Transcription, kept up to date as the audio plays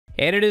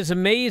And it is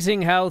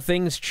amazing how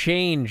things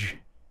change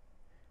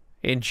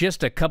in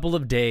just a couple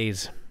of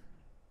days.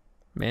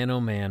 Man, oh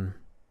man.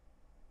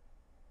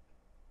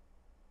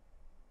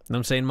 Know what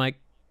I'm saying, Mike?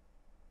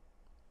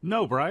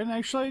 No, Brian,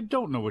 actually, I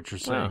don't know what you're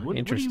saying. Oh, what do you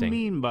interesting.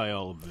 mean by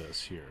all of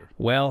this here?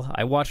 Well,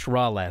 I watched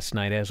Raw last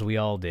night, as we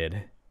all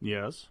did.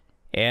 Yes.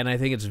 And I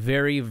think it's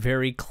very,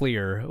 very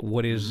clear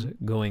what is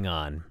going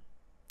on.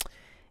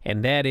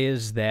 And that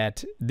is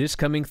that this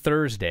coming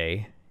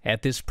Thursday,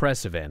 at this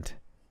press event,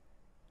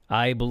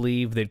 I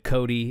believe that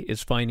Cody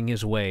is finding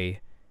his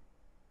way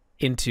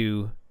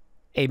into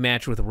a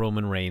match with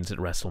Roman Reigns at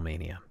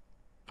WrestleMania.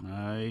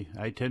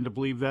 I tend to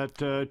believe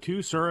that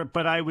too, sir.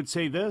 But I would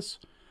say this.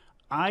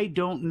 I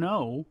don't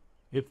know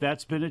if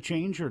that's been a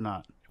change or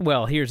not.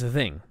 Well, here's the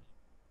thing.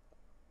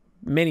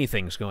 Many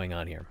things going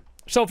on here.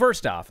 So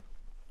first off,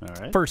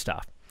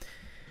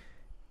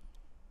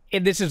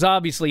 and this is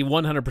obviously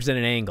 100% an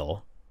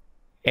angle,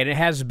 and it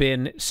has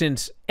been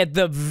since, at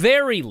the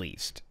very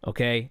least,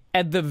 okay,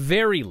 at the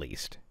very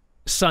least,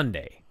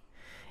 Sunday,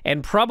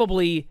 and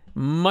probably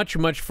much,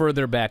 much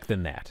further back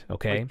than that,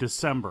 okay? Like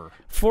December.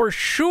 For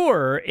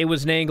sure, it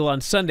was an angle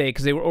on Sunday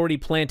because they were already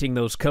planting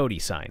those Cody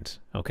signs,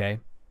 okay?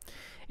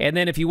 And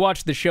then if you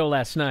watched the show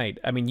last night,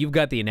 I mean, you've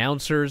got the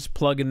announcers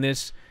plugging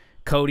this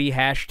Cody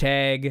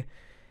hashtag.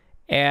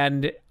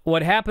 And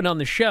what happened on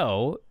the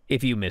show,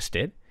 if you missed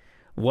it,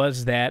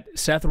 was that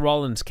Seth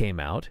Rollins came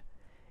out,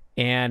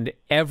 and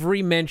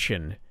every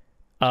mention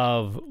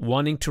of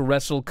wanting to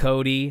wrestle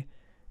Cody,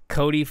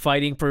 Cody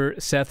fighting for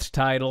Seth's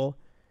title,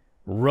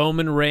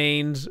 Roman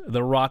Reigns,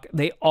 The Rock,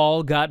 they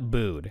all got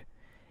booed.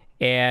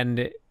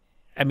 And,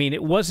 I mean,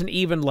 it wasn't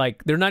even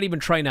like, they're not even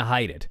trying to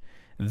hide it.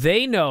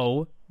 They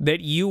know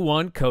that you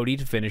want Cody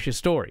to finish his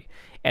story.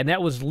 And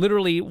that was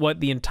literally what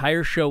the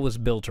entire show was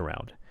built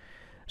around.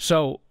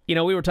 So, you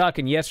know, we were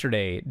talking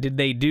yesterday, did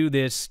they do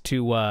this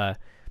to,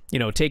 you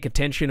know, take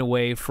attention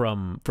away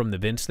from the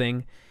Vince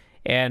thing?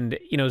 And,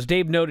 you know, as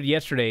Dave noted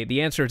yesterday,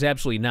 the answer is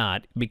absolutely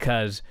not,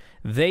 because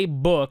they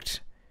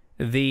booked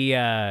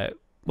the,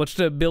 what's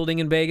the building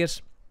in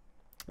Vegas?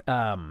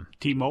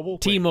 T-Mobile?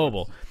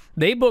 T-Mobile.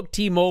 They booked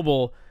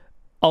T-Mobile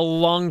a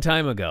long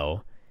time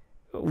ago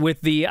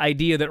with the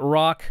idea that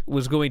Rock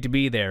was going to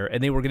be there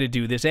and they were going to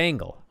do this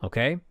angle,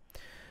 okay?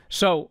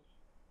 So,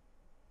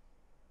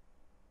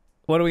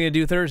 what are we going to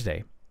do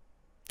Thursday?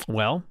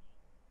 Well,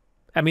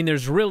 I mean,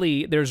 there's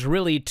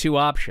really two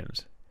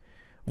options.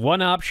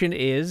 One option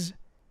is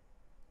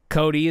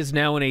Cody is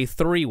now in a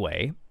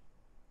three-way.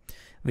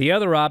 The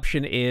other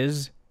option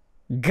is,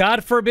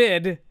 God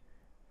forbid,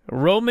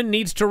 Roman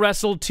needs to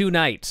wrestle 2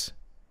 nights,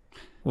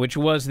 which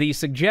was the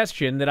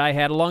suggestion that I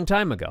had a long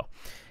time ago.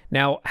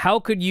 Now, how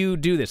could you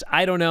do this?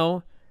 I don't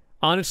know.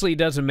 Honestly, it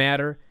doesn't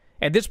matter.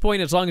 At this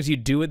point, as long as you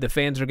do it, the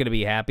fans are going to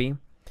be happy.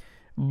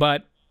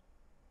 But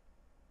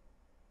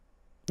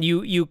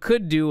you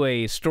could do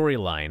a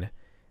storyline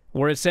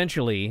where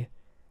essentially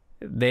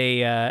they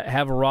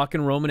have Rock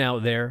and Roman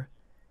out there,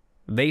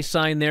 they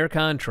sign their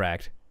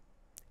contract,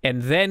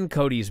 and then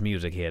Cody's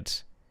music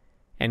hits,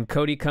 and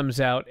Cody comes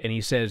out and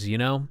he says, you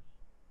know,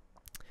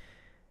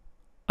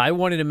 I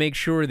wanted to make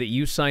sure that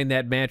you signed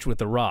that match with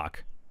The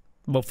Rock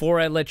before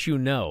I let you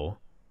know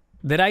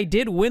that I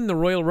did win the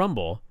Royal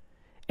Rumble,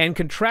 and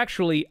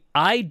contractually,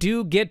 I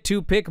do get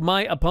to pick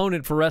my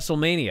opponent for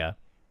WrestleMania.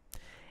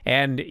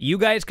 And you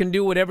guys can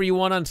do whatever you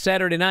want on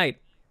Saturday night,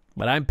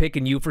 but I'm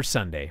picking you for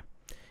Sunday.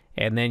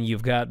 And then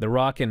you've got The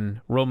Rock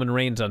and Roman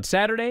Reigns on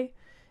Saturday.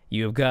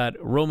 You've got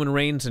Roman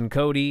Reigns and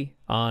Cody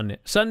on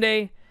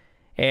Sunday,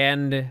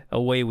 and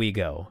away we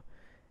go.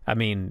 I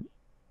mean,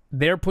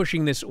 they're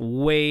pushing this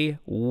way,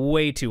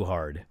 way too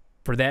hard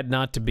for that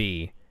not to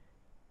be,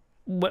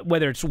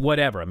 whether it's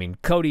whatever. I mean,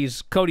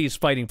 Cody's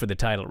fighting for the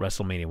title at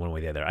WrestleMania one way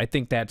or the other. I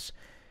think that's,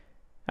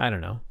 I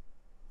don't know.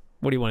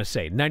 What do you want to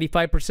say?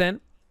 95%?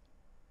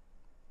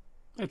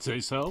 I'd say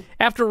so.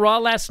 After Raw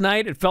last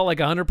night, it felt like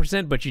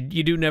 100%, but you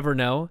do never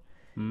know.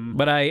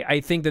 But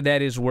I think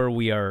that is where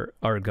we are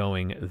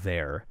going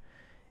there.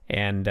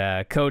 And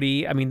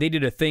Cody, I mean, they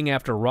did a thing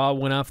after Raw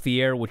went off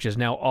the air, which is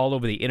now all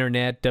over the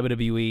internet,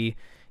 WWE.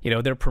 You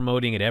know, they're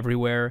promoting it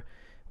everywhere,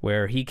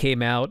 where he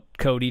came out,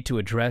 Cody, to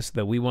address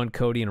the We Want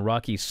Cody and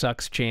Rocky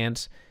Sucks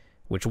chants,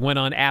 which went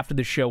on after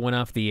the show went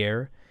off the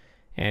air.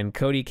 And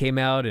Cody came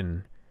out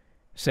and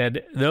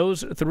said,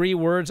 those 3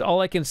 words,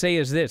 all I can say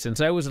is this: since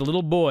I was a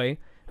little boy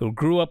who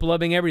grew up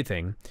loving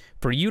everything,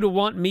 for you to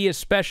want me is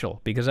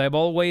special, because I've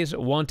always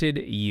wanted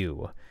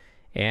you.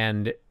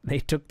 And they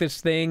took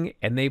this thing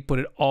and they put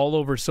it all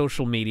over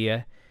social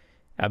media.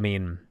 I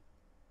mean,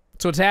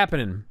 that's what's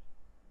happening.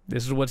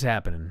 This is what's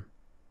happening.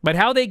 But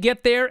how they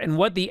get there and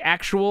what the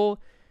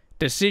actual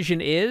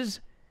decision is,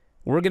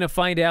 we're going to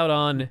find out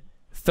on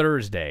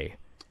Thursday.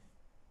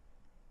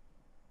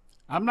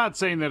 I'm not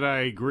saying that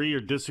I agree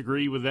or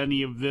disagree with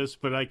any of this,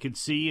 but I could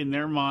see in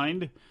their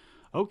mind,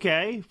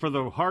 okay, for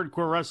the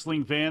hardcore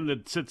wrestling fan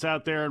that sits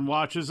out there and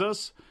watches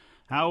us,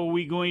 how are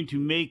we going to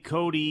make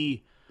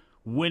Cody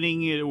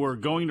winning it or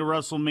going to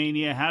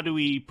WrestleMania? How do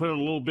we put a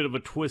little bit of a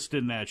twist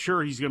in that?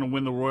 Sure, he's going to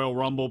win the Royal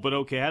Rumble, but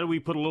okay, how do we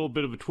put a little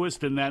bit of a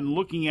twist in that? And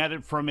looking at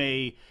it from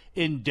a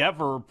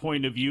endeavor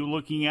point of view,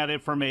 looking at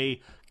it from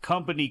a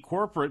company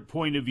corporate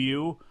point of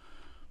view,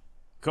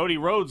 Cody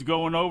Rhodes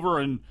going over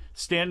and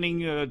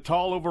standing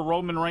tall over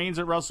Roman Reigns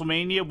at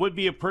WrestleMania would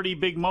be a pretty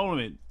big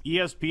moment.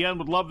 ESPN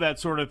would love that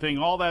sort of thing,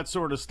 all that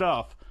sort of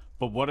stuff.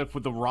 But what if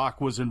The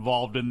Rock was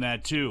involved in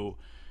that too?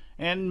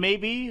 And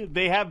maybe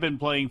they have been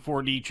playing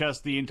 4D chess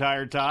the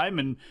entire time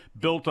and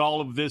built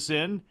all of this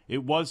in.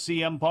 It was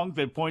CM Punk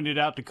that pointed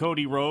out to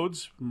Cody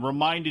Rhodes,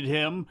 reminded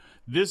him,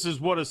 this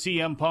is what a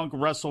CM Punk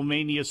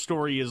WrestleMania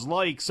story is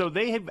like. So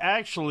they have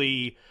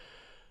actually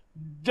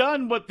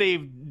done what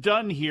they've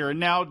done here.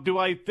 Now, do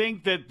I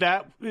think that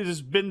that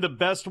has been the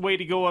best way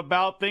to go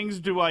about things?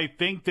 Do I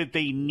think that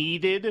they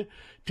needed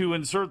to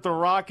insert The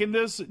Rock in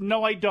this?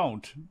 No, I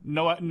don't.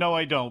 No,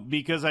 I don't.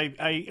 Because I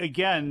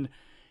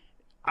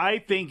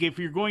think if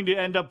you're going to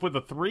end up with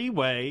a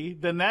three-way,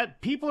 then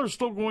that people are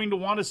still going to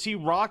want to see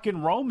Rock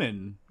and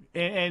Roman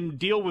and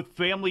deal with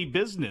family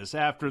business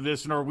after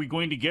this. And are we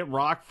going to get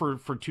Rock for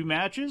 2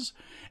 matches?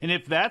 And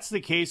if that's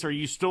the case, are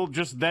you still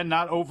just then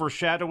not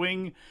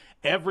overshadowing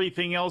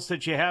everything else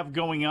that you have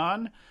going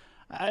on?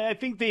 I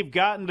think they've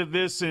gotten to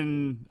this,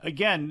 and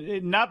again,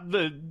 not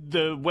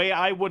the way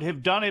I would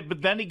have done it,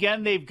 but then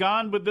again, they've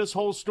gone with this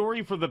whole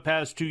story for the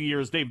past 2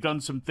 years. They've done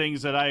some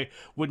things that I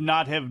would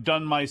not have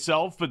done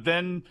myself, but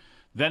then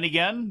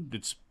again,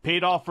 it's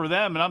paid off for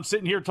them, and I'm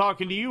sitting here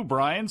talking to you,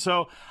 Bryan,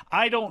 so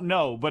I don't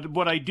know. But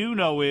what I do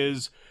know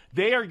is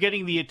they are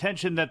getting the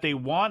attention that they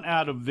want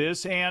out of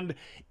this, and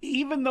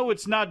even though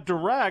it's not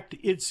direct,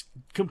 it's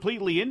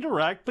completely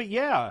indirect, but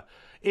yeah,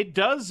 it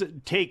does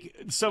take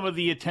some of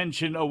the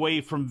attention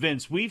away from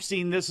Vince. We've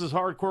seen this as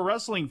hardcore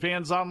wrestling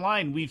fans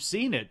online. We've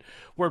seen it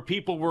where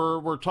people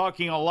were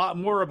talking a lot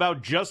more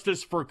about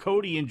justice for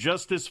Cody and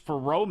justice for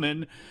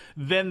Roman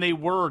than they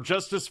were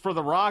justice for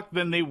The Rock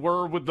than they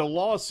were with the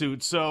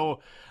lawsuit.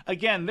 So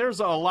again, there's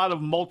a lot of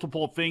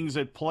multiple things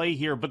at play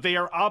here, but they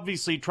are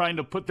obviously trying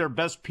to put their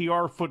best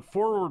PR foot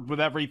forward with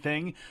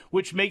everything,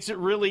 which makes it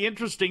really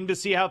interesting to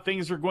see how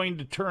things are going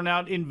to turn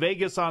out in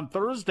Vegas on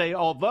Thursday,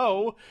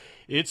 although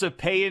it's a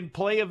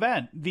pay-and-play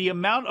event. The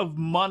amount of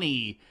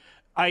money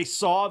I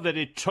saw that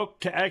it took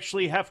to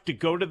actually have to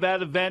go to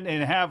that event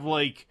and have,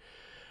 like,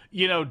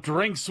 you know,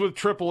 drinks with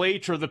Triple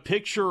H or the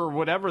picture or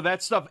whatever,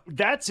 that stuff,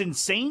 that's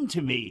insane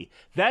to me.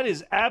 That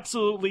is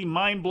absolutely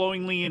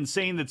mind-blowingly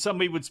insane that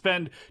somebody would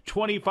spend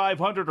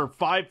 $2,500 or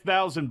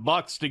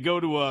 $5,000 to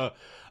go to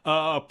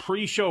a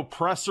pre-show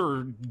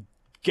presser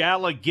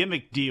gala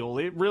gimmick deal.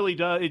 It really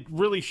does. It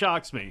really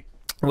shocks me.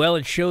 Well,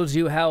 it shows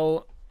you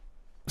how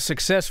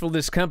successful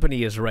this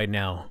company is right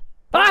now.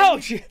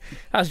 Oh,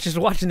 I was just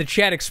watching the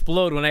chat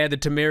explode when I had the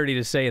temerity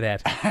to say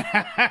that.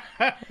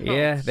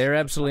 Yeah, they're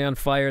absolutely on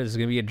fire. There's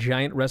going to be a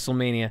giant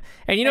WrestleMania.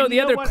 And you know, the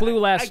other clue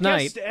last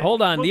night,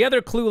 hold on, the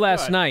other clue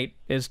last night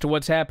as to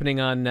what's happening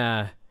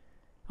on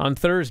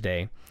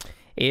Thursday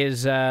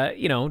is,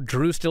 you know,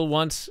 Drew still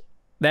wants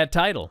that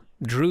title.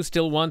 Drew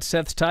still wants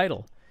Seth's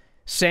title.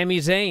 Sami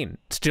Zayn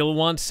still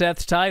wants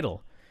Seth's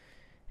title.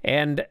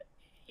 And,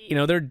 you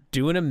know, they're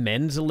doing a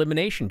men's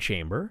elimination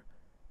chamber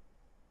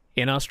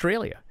in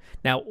Australia.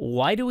 Now,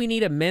 why do we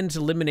need a men's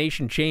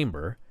elimination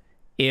chamber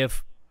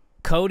if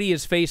Cody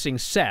is facing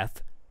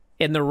Seth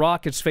and The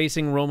Rock is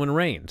facing Roman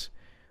Reigns?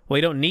 Well,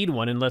 you don't need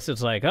one unless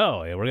it's like,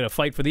 oh, we're going to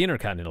fight for the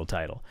Intercontinental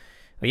title.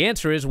 The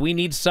answer is we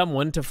need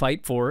someone to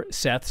fight for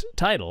Seth's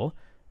title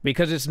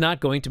because it's not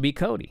going to be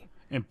Cody.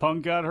 And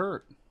Punk got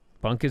hurt.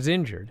 Punk is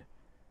injured.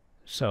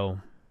 So...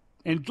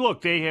 And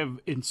look, they have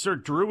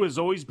Drew has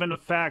always been a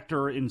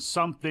factor in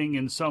something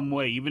in some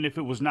way. Even if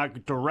it was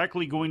not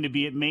directly going to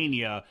be at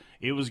Mania,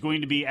 it was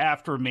going to be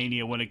after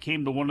Mania when it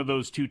came to one of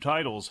those 2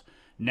 titles.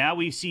 Now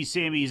we see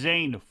Sami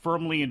Zayn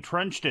firmly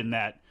entrenched in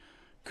that.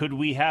 Could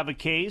we have a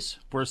case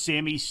where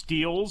Sami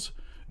steals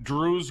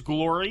Drew's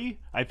glory?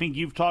 I think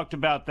you've talked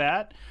about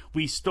that.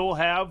 We still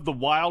have the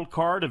wild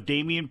card of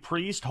Damian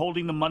Priest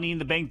holding the Money in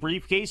the Bank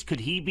briefcase.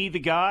 Could he be the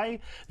guy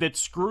that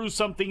screws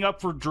something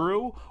up for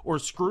Drew or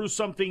screws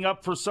something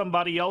up for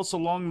somebody else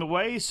along the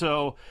way?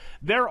 So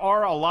there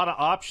are a lot of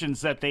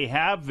options that they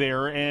have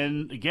there.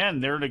 And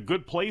again, they're in a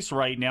good place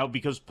right now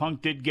because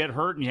Punk did get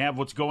hurt and you have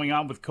what's going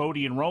on with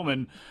Cody and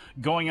Roman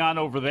going on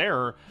over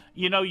there.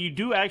 You know, you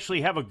do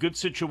actually have a good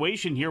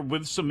situation here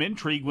with some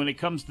intrigue when it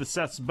comes to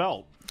Seth's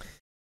belt.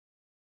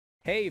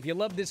 Hey, if you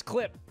love this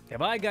clip,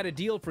 have I got a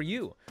deal for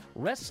you?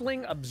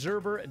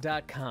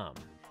 WrestlingObserver.com.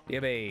 Do you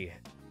have a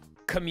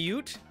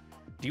commute?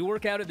 Do you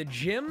work out at the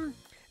gym?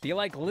 Do you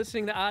like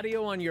listening to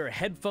audio on your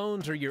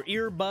headphones or your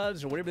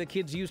earbuds or whatever the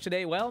kids use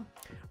today? Well,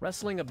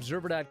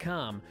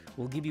 WrestlingObserver.com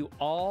will give you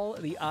all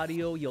the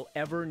audio you'll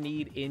ever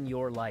need in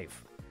your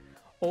life.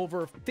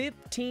 Over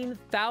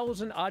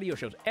 15,000 audio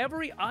shows.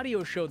 Every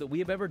audio show that we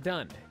have ever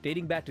done,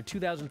 dating back to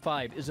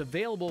 2005, is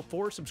available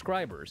for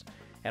subscribers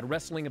at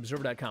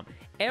WrestlingObserver.com.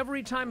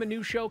 Every time a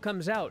new show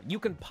comes out, you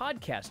can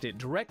podcast it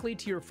directly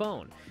to your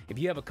phone. If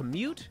you have a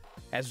commute,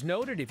 As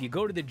noted, if you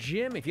go to the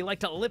gym, if you like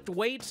to lift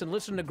weights and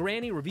listen to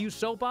Granny review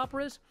soap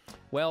operas,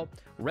 well,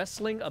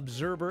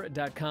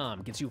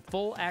 WrestlingObserver.com gets you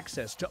full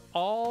access to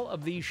all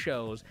of these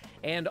shows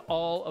and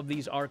all of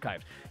these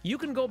archives. You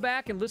can go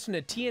back and listen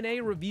to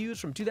TNA reviews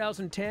from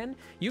 2010.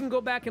 You can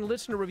go back and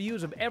listen to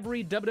reviews of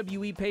every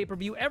WWE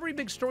pay-per-view, every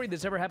big story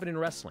that's ever happened in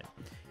wrestling.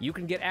 You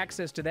can get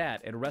access to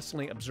that at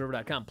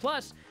WrestlingObserver.com.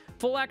 Plus,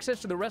 full access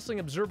to the Wrestling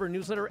Observer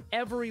newsletter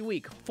every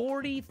week.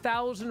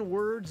 40,000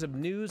 words of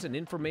news and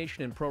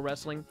information in pro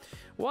wrestling.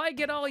 Why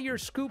get all your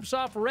scoops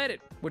off Reddit,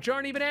 which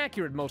aren't even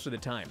accurate most of the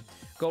time?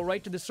 Go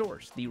right to the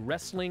source, the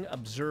Wrestling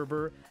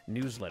Observer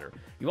newsletter.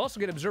 You also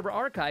get Observer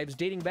archives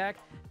dating back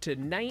to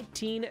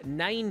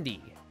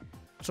 1990.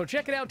 So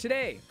check it out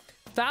today.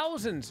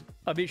 Thousands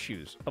of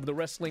issues of the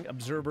Wrestling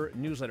Observer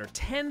newsletter,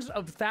 tens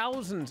of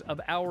thousands of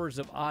hours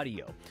of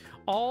audio,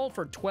 all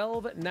for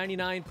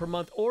 $12.99 per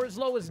month or as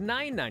low as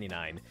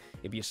 $9.99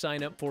 if you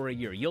sign up for a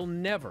year. You'll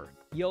never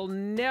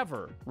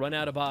run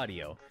out of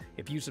audio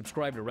if you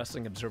subscribe to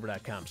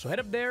WrestlingObserver.com. So head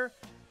up there,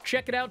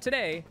 check it out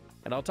today,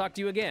 and I'll talk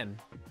to you again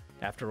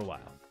after a while.